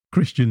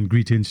Christian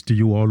greetings to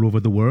you all over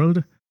the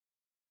world.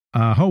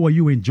 How are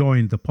you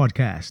enjoying the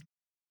podcast?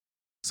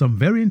 Some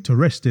very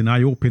interesting,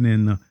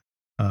 eye-opening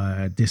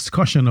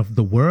discussion of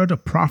the word,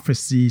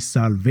 prophecy,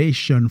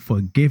 salvation,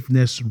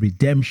 forgiveness,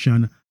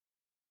 redemption,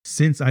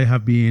 since I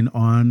have been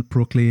on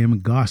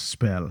Proclaim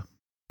Gospel.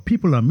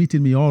 People are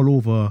meeting me all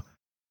over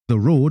the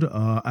road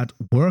at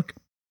work,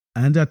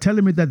 and they're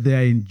telling me that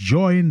they're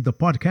enjoying the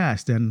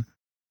podcast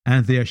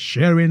and they're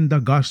sharing the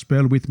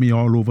gospel with me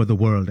all over the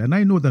world. And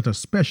I know that a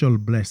special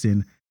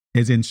blessing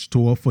is in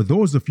store for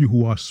those of you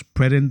who are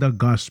spreading the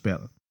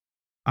gospel.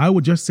 I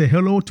would just say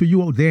hello to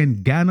you out there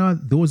in Ghana,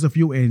 those of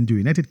you in the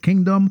United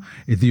Kingdom,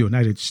 the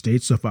United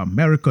States of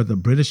America, the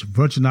British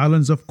Virgin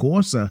Islands, of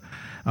course,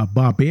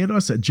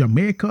 Barbados,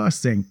 Jamaica,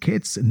 St.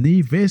 Kitts,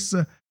 Nevis,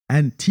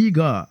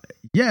 Antigua.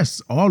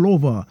 Yes, all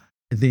over.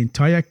 The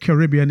entire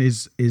Caribbean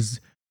is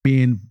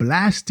being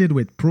blasted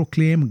with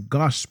Proclaim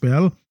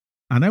Gospel.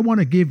 And I want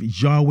to give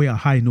Yahweh a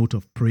high note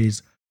of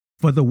praise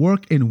for the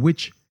work in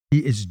which He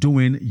is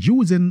doing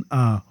using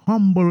a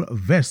humble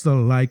vessel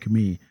like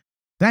me.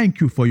 Thank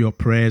you for your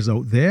prayers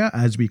out there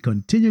as we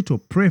continue to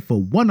pray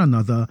for one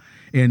another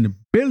in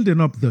building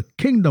up the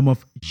kingdom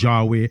of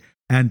Yahweh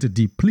and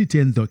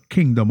depleting the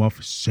kingdom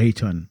of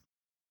Satan.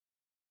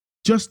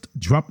 Just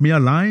drop me a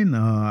line,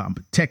 a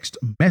text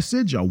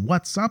message, or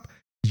WhatsApp.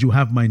 You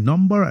have my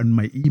number and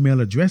my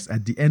email address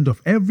at the end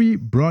of every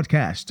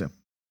broadcast.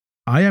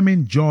 I am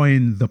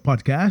enjoying the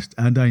podcast,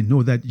 and I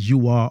know that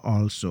you are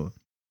also.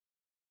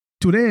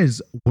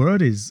 Today's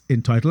word is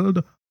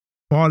entitled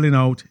Falling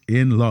Out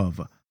in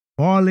Love.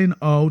 Falling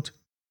out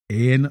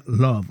in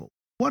love.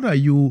 What are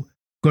you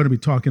going to be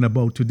talking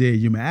about today?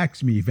 You may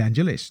ask me,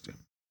 evangelist.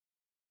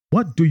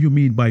 What do you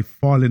mean by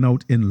falling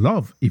out in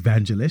love,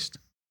 evangelist?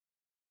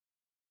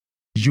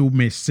 You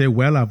may say,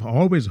 well, I've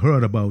always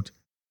heard about,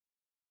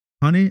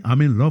 honey,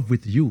 I'm in love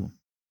with you.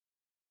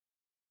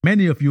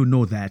 Many of you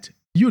know that.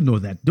 You know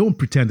that. Don't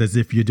pretend as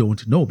if you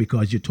don't know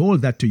because you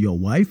told that to your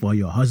wife or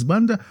your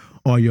husband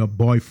or your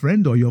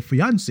boyfriend or your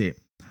fiancé.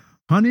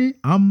 Honey,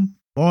 I'm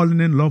falling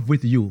in love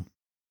with you.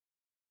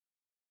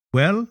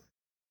 Well,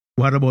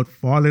 what about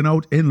falling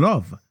out in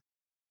love?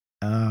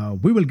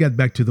 We will get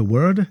back to the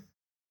word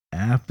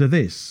after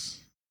this.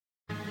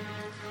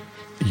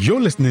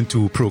 You're listening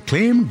to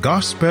Proclaim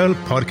Gospel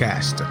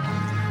Podcast,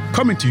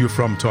 coming to you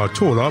from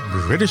Tortola,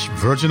 British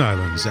Virgin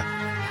Islands.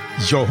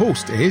 Your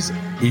host is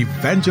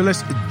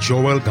Evangelist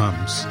Joel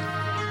Gums.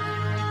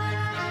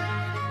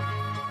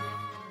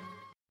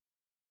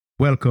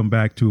 Welcome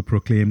back to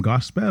Proclaim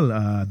Gospel.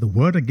 The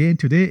word again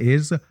today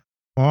is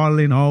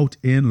falling out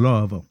in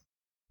love.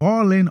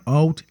 Falling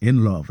out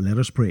in love. Let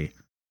us pray.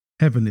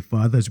 Heavenly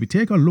Father, as we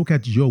take a look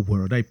at your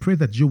word, I pray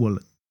that you will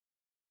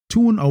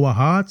tune our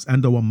hearts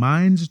and our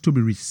minds to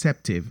be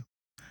receptive,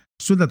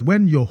 so that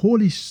when your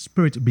Holy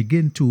Spirit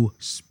begin to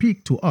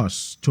speak to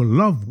us to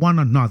love one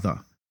another,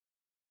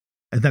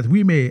 that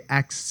we may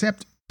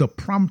accept the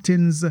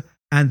promptings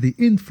and the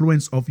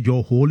influence of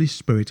your Holy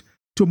Spirit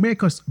to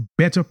make us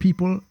better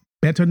people,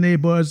 better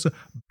neighbors,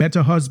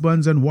 better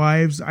husbands and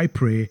wives, I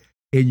pray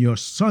in your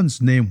Son's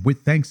name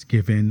with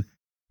thanksgiving.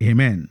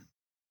 Amen.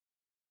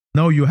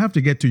 Now you have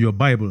to get to your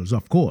Bibles,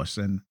 of course,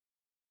 and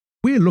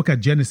we'll look at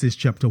Genesis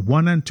chapter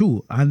 1 and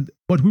 2,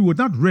 but we would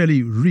not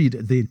really read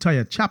the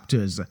entire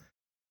chapters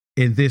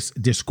in this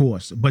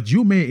discourse, but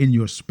you may in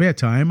your spare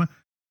time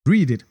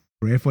read it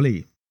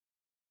prayerfully.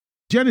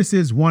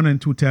 Genesis 1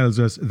 and 2 tells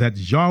us that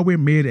Yahweh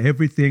made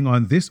everything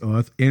on this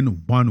earth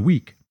in 1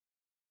 week.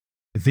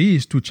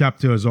 These 2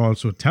 chapters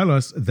also tell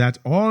us that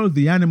all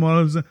the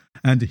animals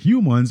and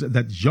humans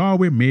that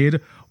Yahweh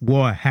made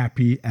were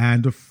happy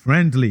and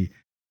friendly.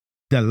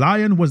 The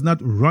lion was not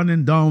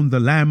running down the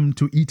lamb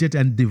to eat it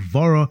and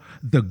devour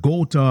the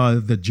goat or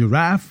the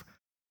giraffe.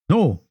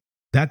 No,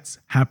 that's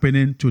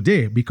happening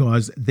today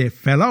because they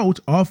fell out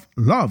of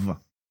love.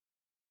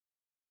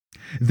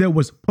 There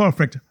was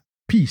perfect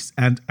peace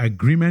and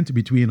agreement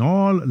between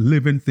all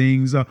living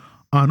things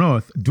on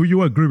earth. Do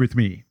you agree with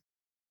me?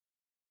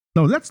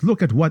 Now let's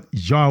look at what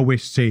Yahweh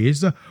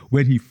says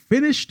when He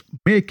finished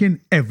making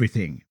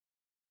everything.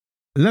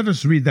 Let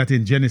us read that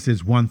in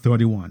Genesis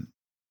 1:31.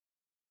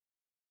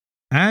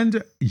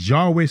 And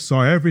Yahweh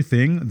saw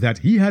everything that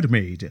He had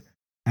made,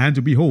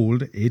 and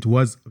behold, it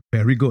was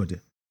very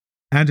good.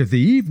 And the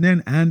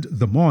evening and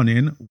the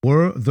morning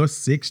were the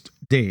 6th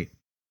day.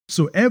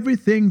 So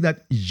everything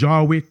that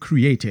Yahweh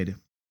created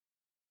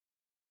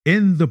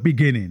in the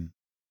beginning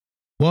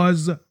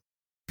was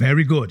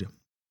very good.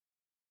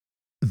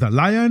 The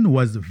lion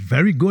was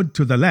very good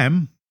to the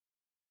lamb.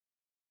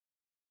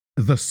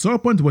 The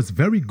serpent was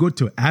very good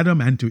to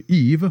Adam and to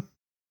Eve.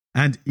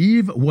 And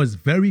Eve was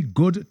very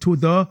good to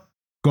the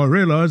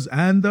gorillas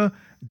and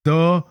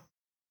the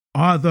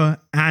other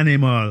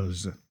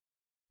animals.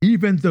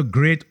 Even the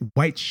great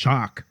white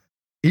shark,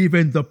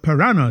 even the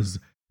piranhas,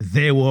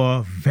 they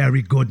were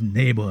very good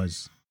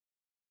neighbors.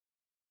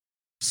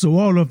 So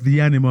all of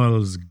the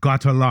animals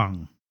got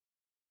along.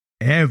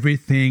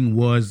 Everything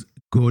was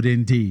good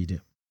indeed.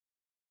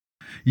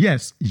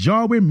 Yes,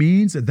 Yahweh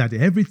means that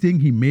everything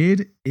He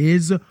made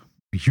is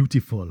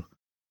beautiful.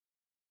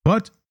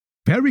 But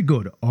very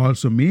good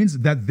also means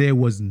that there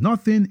was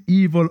nothing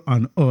evil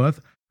on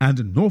earth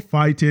and no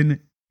fighting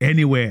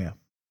anywhere.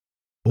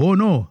 Oh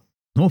no,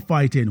 no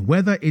fighting,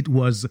 whether it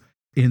was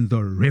in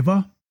the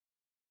river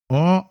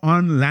or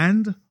on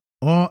land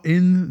or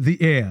in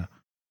the air.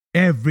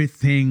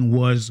 Everything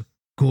was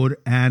good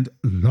and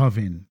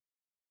loving.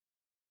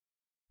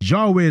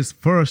 Yahweh's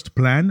first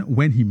plan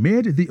when he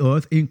made the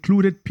earth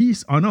included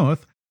peace on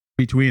earth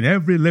between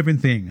every living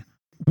thing.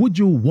 Would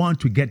you want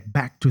to get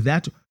back to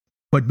that?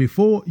 But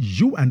before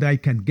you and I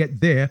can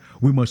get there,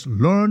 we must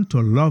learn to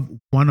love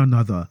one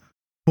another,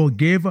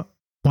 forgive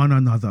one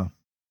another,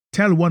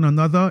 tell one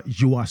another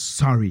you are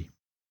sorry.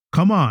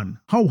 Come on,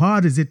 how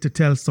hard is it to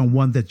tell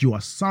someone that you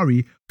are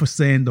sorry for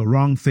saying the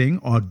wrong thing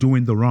or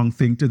doing the wrong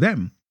thing to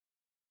them?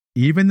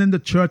 Even in the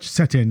church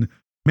setting,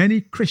 many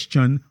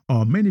Christian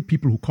or many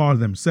people who call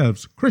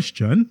themselves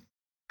Christian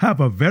have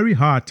a very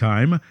hard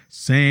time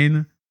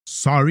saying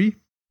sorry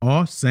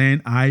or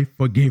saying I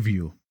forgive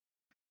you.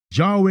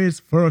 Yahweh's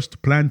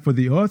first plan for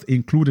the earth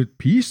included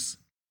peace,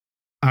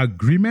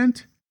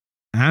 agreement,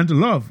 and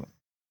love.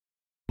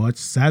 But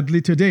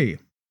sadly today,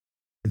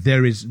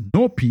 there is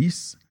no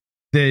peace,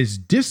 there is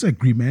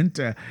disagreement,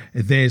 there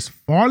is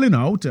falling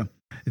out,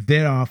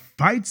 there are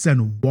fights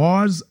and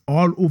wars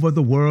all over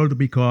the world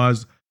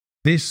because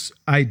this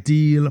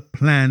ideal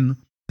plan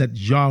that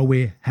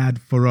Yahweh had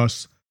for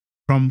us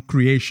from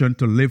creation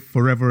to live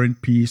forever in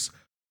peace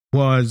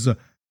was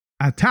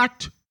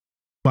attacked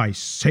by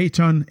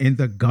Satan in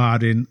the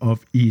Garden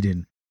of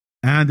Eden.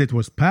 And it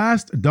was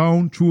passed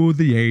down through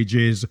the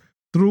ages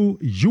through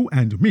you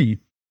and me.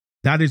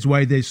 That is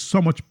why there's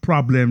so much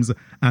problems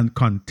and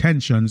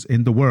contentions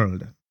in the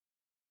world.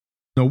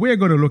 Now we're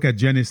going to look at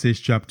Genesis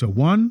chapter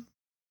 1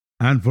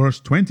 and verse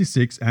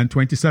 26 and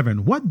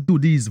 27. What do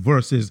these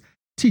verses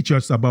teach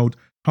us about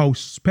how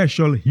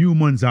special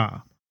humans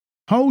are?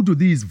 How do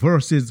these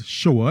verses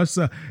show us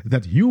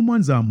that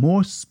humans are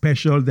more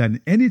special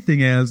than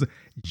anything else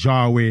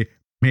Yahweh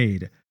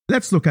made?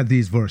 Let's look at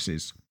these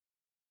verses.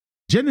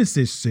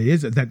 Genesis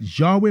says that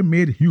Yahweh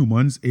made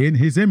humans in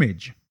his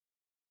image,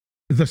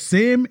 the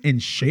same in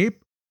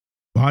shape,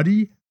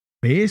 body,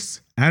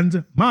 face,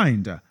 and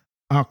mind,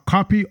 a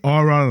copy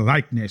or a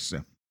likeness,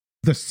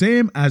 the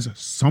same as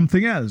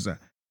something else.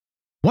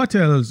 What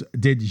else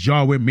did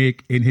Yahweh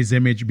make in his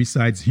image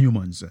besides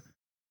humans?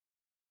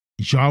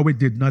 Yahweh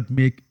did not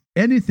make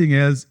anything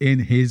else in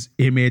his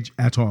image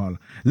at all.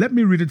 Let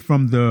me read it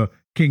from the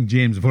King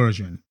James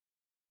Version.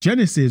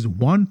 Genesis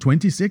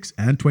 1:26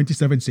 and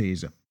 27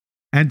 says,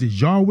 "And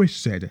Yahweh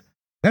said,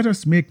 Let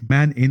us make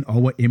man in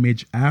our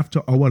image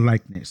after our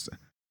likeness,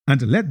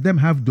 and let them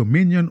have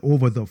dominion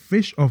over the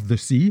fish of the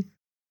sea,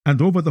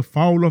 and over the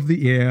fowl of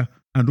the air,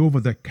 and over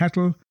the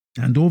cattle,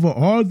 and over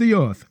all the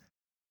earth,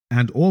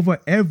 and over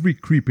every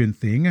creeping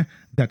thing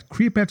that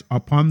creepeth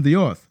upon the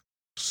earth.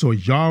 So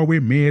Yahweh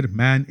made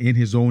man in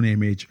his own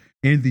image.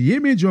 In the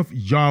image of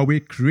Yahweh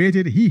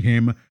created he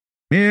him,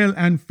 male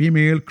and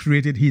female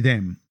created he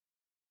them."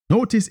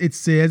 Notice it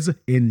says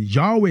in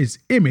Yahweh's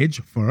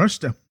image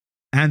first,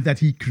 and that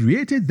he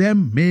created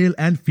them male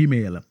and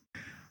female.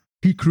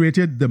 He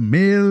created the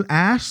male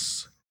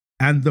ass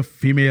and the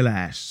female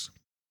ass,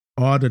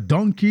 or the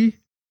donkey,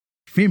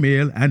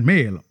 female and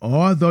male,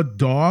 or the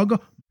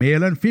dog,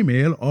 male and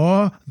female,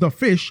 or the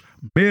fish,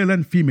 male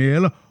and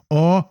female,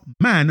 or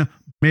man,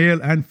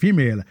 male and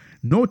female.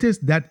 Notice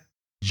that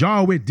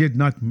Yahweh did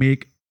not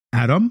make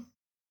Adam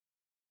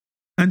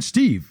and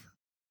Steve,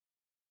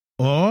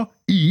 or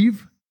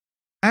Eve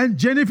and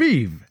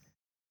Genevieve.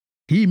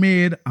 He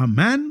made a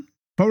man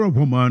for a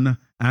woman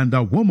and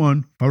a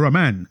woman for a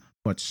man.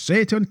 But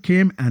Satan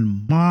came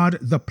and marred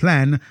the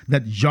plan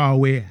that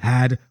Yahweh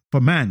had for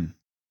man.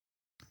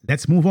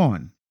 Let's move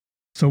on.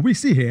 So we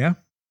see here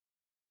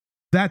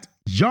that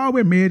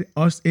Yahweh made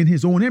us in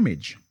his own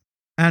image.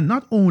 And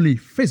not only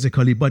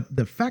physically, but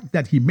the fact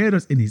that he made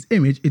us in his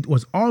image, it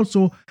was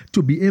also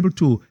to be able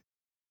to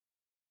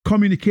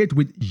communicate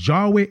with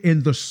Yahweh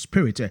in the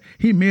spirit.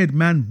 He made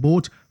man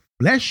both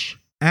flesh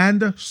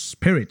and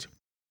spirit.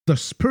 The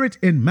spirit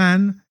in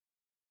man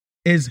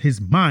is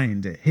his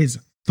mind, his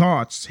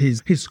thoughts,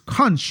 his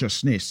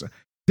consciousness.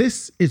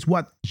 This is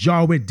what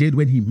Yahweh did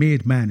when he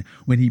made man.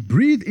 When he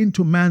breathed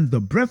into man the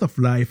breath of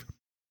life,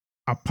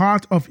 a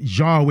part of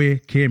Yahweh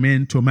came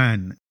into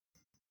man.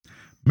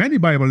 Many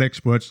Bible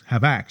experts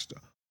have asked,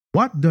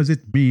 what does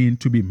it mean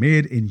to be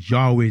made in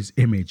Yahweh's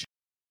image?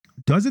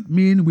 Does it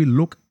mean we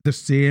look the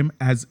same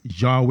as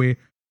Yahweh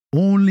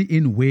only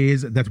in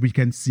ways that we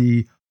can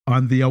see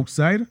on the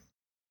outside?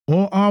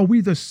 Or are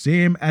we the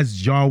same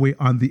as Yahweh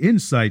on the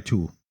inside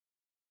too?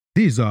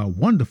 These are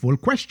wonderful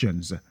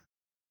questions.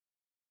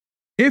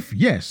 If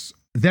yes,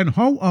 then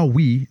how are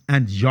we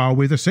and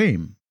Yahweh the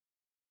same?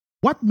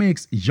 What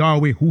makes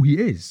Yahweh who he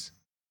is?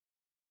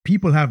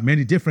 People have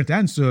many different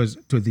answers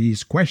to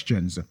these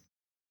questions,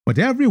 but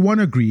everyone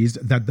agrees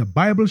that the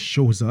Bible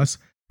shows us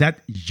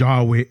that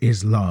Yahweh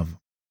is love.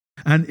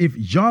 And if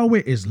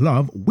Yahweh is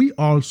love, we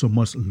also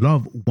must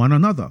love one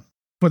another.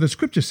 For the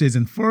scripture says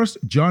in 1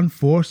 John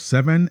 4,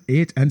 7,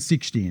 8, and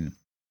 16,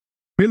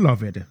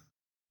 Beloved,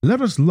 let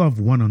us love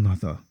one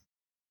another,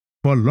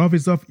 for love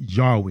is of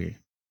Yahweh,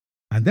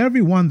 and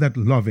every one that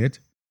loveth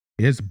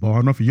is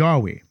born of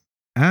Yahweh,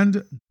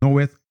 and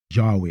knoweth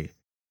Yahweh.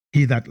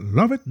 He that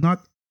loveth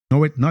not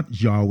knoweth not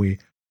Yahweh,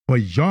 for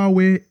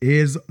Yahweh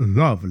is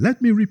love.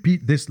 Let me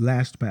repeat this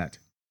last part.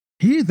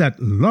 He that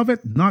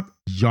loveth not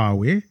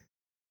Yahweh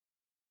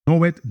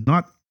knoweth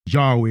not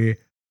Yahweh,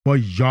 for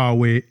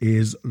Yahweh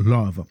is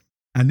love.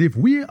 And if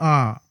we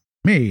are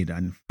made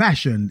and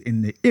fashioned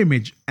in the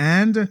image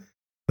and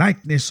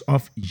likeness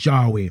of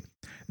Yahweh,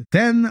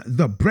 then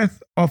the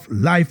breath of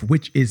life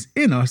which is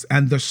in us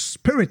and the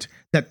spirit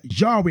that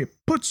Yahweh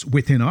puts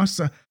within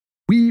us,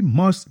 we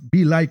must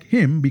be like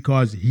him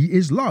because he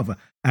is love.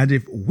 And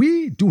if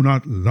we do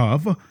not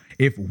love,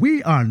 if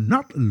we are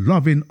not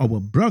loving our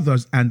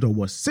brothers and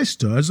our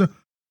sisters,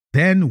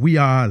 then we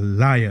are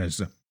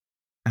liars.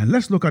 And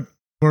let's look at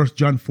 1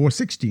 John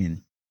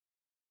 4:16.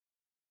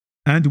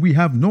 And we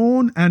have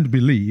known and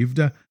believed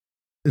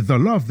the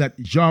love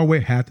that Yahweh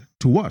hath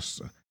to us.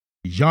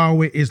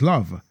 Yahweh is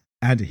love,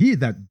 and he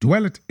that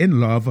dwelleth in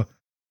love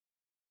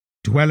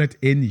dwelleth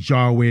in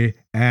Yahweh,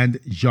 and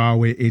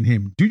Yahweh in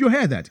him. Do you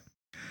hear that?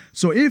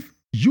 So if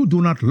you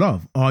do not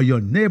love, or your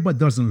neighbor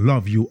doesn't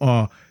love you,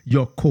 or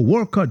your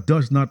coworker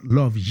does not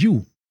love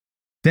you,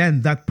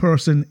 then that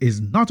person is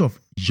not of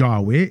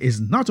Yahweh,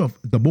 is not of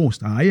the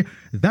Most High.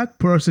 That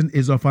person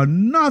is of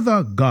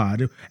another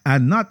God,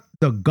 and not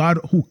the God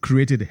who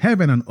created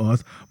heaven and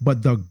earth,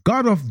 but the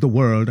God of the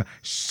world.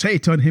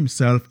 Satan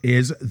himself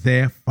is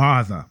their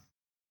father.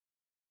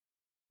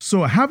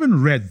 So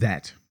having read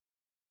that,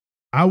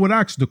 I would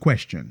ask the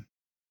question,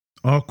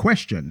 or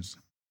questions,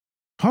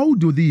 how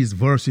do these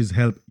verses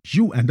help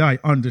you and I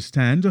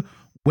understand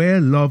where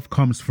love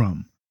comes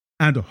from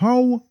and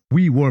how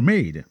we were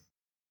made?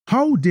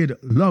 How did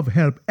love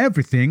help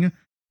everything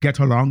get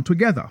along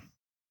together?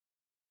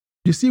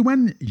 You see,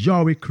 when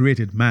Yahweh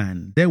created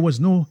man, there was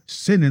no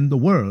sin in the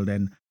world,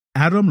 and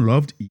Adam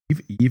loved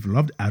Eve, Eve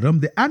loved Adam,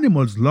 the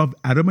animals loved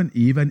Adam and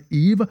Eve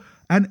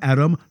and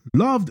Adam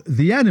loved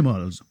the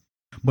animals.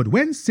 But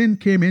when sin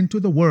came into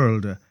the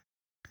world,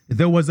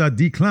 there was a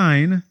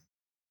decline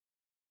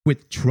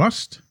with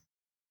trust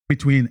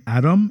between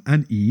Adam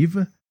and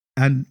Eve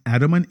and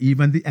Adam and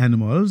Eve and the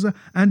animals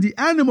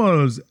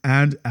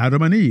and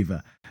Adam and Eve.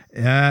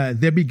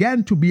 They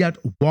began to be at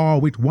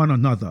war with one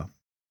another,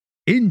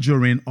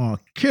 injuring or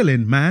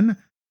killing man,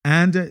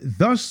 and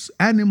thus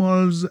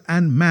animals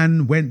and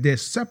man went their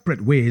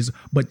separate ways,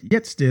 but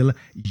yet still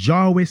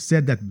Yahweh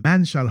said that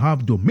man shall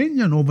have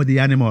dominion over the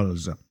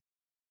animals.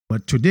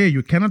 But today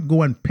you cannot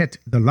go and pet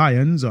the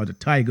lions or the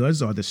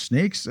tigers or the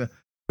snakes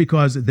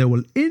because they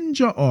will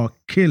injure or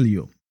kill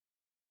you.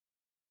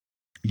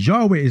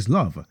 Yahweh is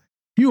love.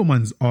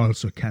 Humans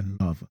also can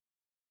love.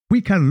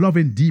 We can love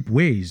in deep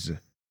ways.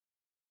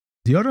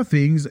 The other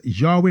things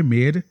Yahweh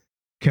made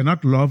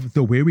cannot love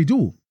the way we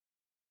do.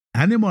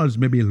 Animals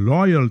may be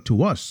loyal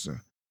to us,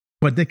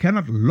 but they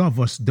cannot love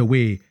us the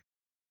way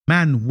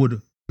man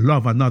would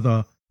love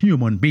another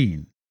human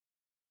being,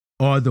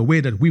 or the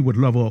way that we would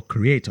love our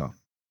Creator.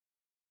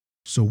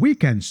 So we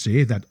can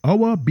say that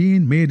our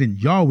being made in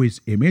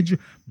Yahweh's image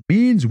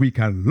means we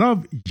can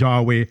love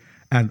Yahweh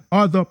and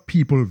other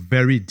people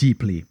very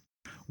deeply.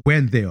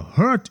 When they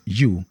hurt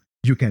you,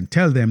 you can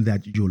tell them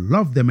that you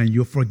love them and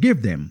you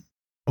forgive them.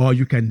 Or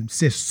you can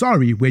say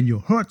sorry when you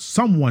hurt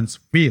someone's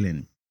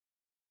feeling.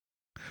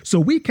 So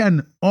we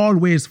can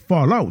always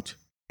fall out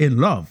in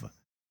love.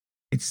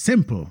 It's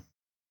simple.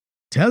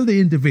 Tell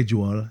the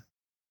individual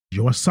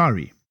you're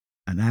sorry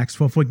and ask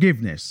for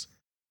forgiveness.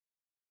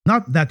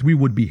 Not that we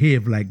would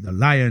behave like the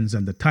lions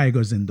and the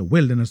tigers in the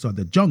wilderness or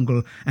the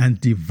jungle and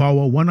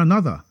devour one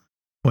another.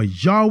 For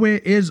Yahweh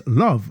is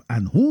love,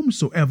 and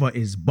whomsoever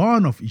is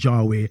born of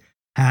Yahweh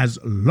has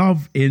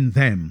love in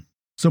them.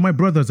 So my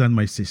brothers and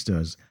my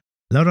sisters,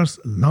 let us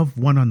love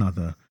one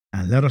another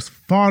and let us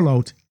fall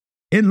out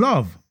in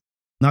love,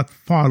 not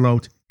fall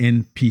out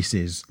in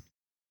pieces.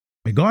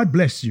 May God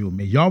bless you.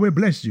 May Yahweh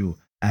bless you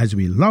as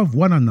we love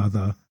one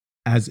another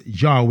as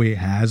Yahweh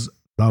has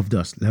loved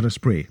us. Let us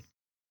pray.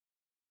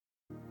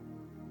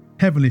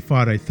 Heavenly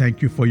Father, I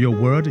thank you for your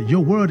word.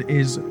 Your word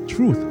is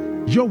truth.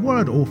 Your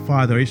word, O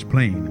Father, is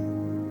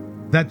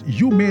plain. That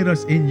you made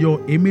us in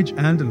your image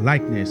and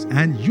likeness,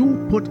 and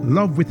you put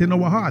love within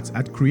our hearts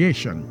at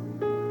creation.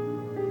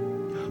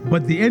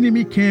 But the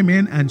enemy came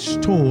in and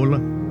stole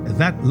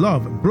that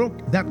love,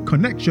 broke that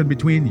connection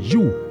between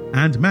you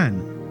and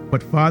man.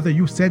 But Father,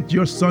 you sent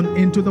your Son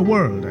into the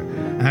world.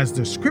 As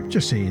the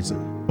scripture says,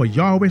 for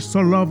Yahweh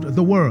so loved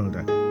the world,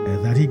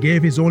 that he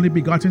gave his only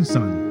begotten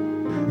Son,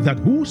 that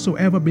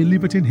whosoever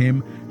believeth in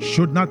him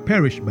should not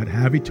perish, but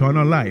have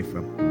eternal life.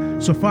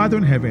 So Father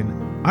in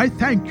heaven, I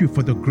thank you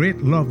for the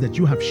great love that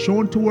you have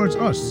shown towards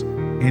us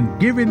in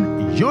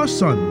giving your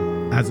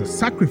Son as a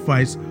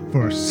sacrifice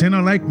for a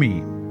sinner like me.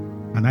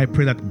 And I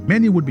pray that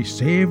many would be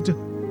saved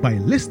by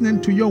listening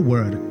to your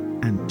word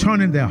and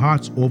turning their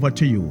hearts over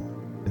to you.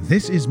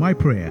 This is my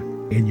prayer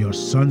in your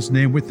Son's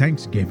name with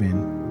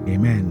thanksgiving.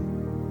 Amen.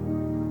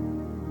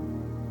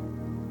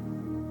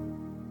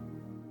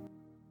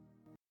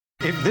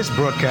 If this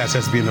broadcast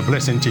has been a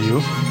blessing to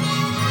you,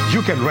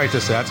 you can write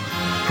us at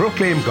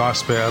Proclaim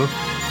Gospel,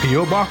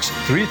 P.O. Box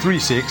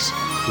 336,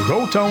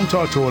 Rowtown,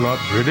 Tortola,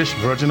 British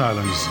Virgin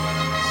Islands.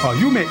 Or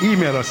you may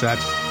email us at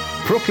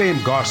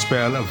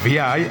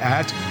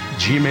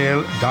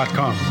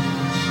proclaimgospelvi@gmail.com.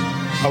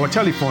 Our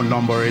telephone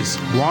number is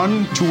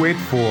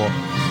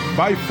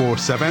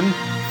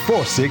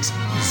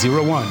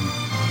 1-284-547-4601.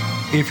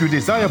 If you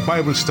desire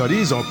Bible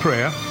studies or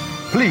prayer,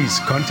 please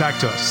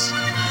contact us.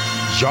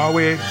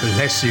 Yahweh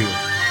bless you.